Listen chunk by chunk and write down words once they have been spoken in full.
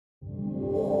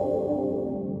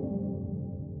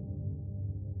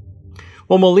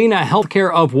Well, Molina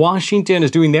Healthcare of Washington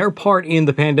is doing their part in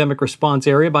the pandemic response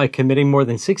area by committing more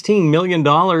than $16 million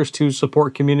to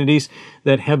support communities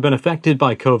that have been affected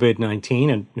by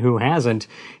COVID-19 and who hasn't.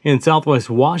 In Southwest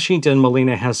Washington,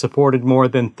 Molina has supported more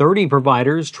than 30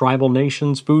 providers, tribal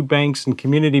nations, food banks, and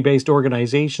community-based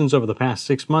organizations over the past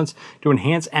 6 months to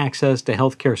enhance access to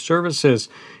healthcare services.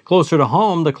 Closer to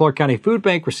home, the Clark County Food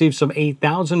Bank received some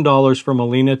 $8,000 from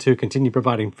Molina to continue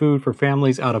providing food for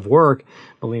families out of work.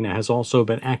 Molina has also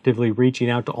been actively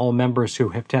reaching out to all members who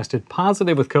have tested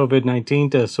positive with COVID-19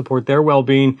 to support their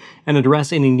well-being and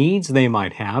address any needs they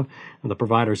might have. The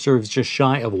provider serves just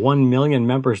shy of 1 million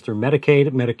members through Medicaid,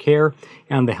 Medicare,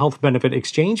 and the health benefit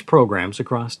exchange programs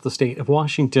across the state of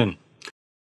Washington.